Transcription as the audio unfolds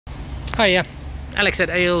Hiya, Alex at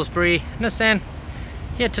Aylesbury Nissan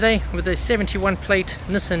here today with a 71 plate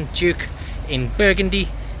Nissan Juke in Burgundy,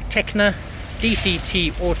 Tekna,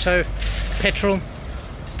 DCT Auto, petrol.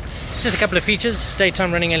 Just a couple of features: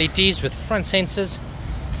 daytime running LEDs with front sensors,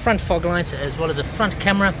 front fog lights, as well as a front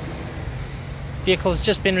camera. Vehicle's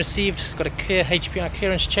just been received. It's got a clear HPI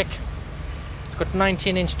clearance check. It's got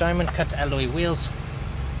 19-inch diamond cut alloy wheels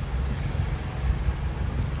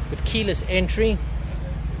with keyless entry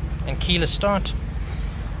and keyless start.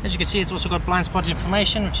 As you can see, it's also got blind spot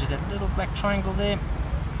information, which is that little black triangle there.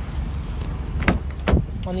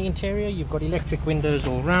 On the interior, you've got electric windows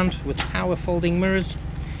all round with power folding mirrors.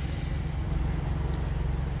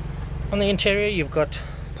 On the interior, you've got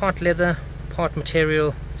part leather, part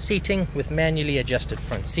material seating with manually adjusted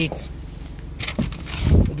front seats.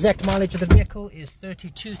 Exact mileage of the vehicle is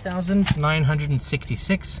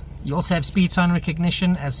 32,966. You also have speed sign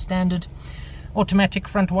recognition as standard, automatic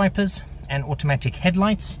front wipers and automatic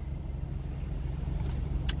headlights.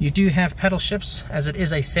 You do have paddle shifts as it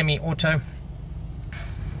is a semi-auto.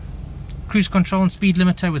 Cruise control and speed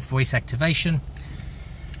limiter with voice activation.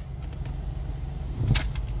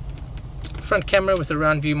 Front camera with a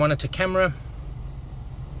round view monitor camera.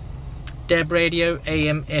 DAB radio,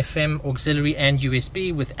 AM, FM, auxiliary and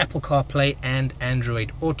USB with Apple CarPlay and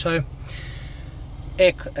Android Auto.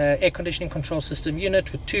 Air conditioning control system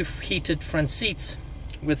unit with 2 heated front seats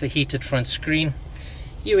with a heated front screen.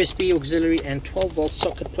 USB auxiliary and 12-volt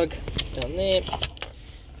socket plug down there.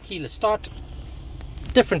 Keyless start.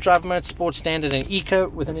 Different drive modes: Sport, Standard and Eco,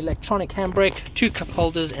 with an electronic handbrake, 2 cup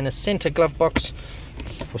holders and a center glove box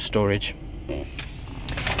for storage.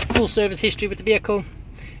 Full service history with the vehicle.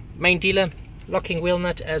 Main dealer, locking wheel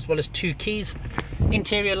nut, as well as 2 keys.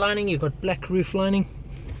 Interior lining, you've got black roof lining.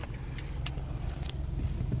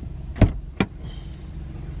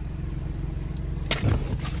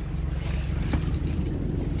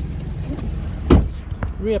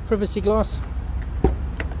 Rear privacy glass.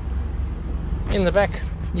 In the back,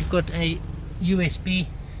 you've got a USB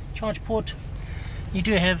charge port. You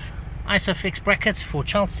do have ISOFIX brackets for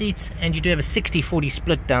child seats, and you do have a 60-40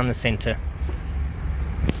 split down the center.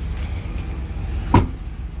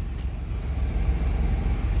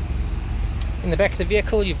 In the back of the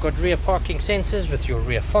vehicle, you've got rear parking sensors with your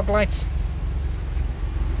rear fog lights.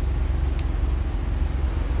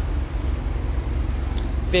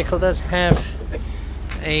 Vehicle does have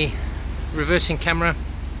a reversing camera,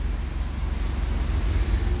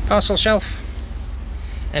 parcel shelf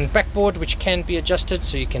and backboard, which can be adjusted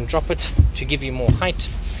so you can drop it to give you more height.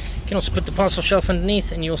 You can also put the parcel shelf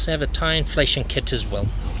underneath, and you also have a tire inflation kit as well.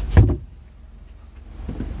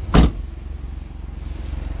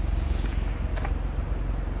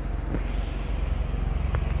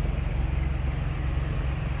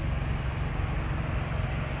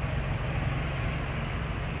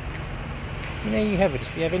 And there you have it.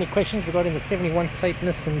 If you have any questions regarding the 71 plate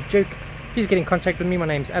Nissan Juke, please get in contact with me. My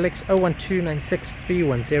name's Alex, 01296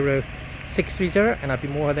 310 630, and I'd be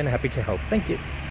more than happy to help. Thank you.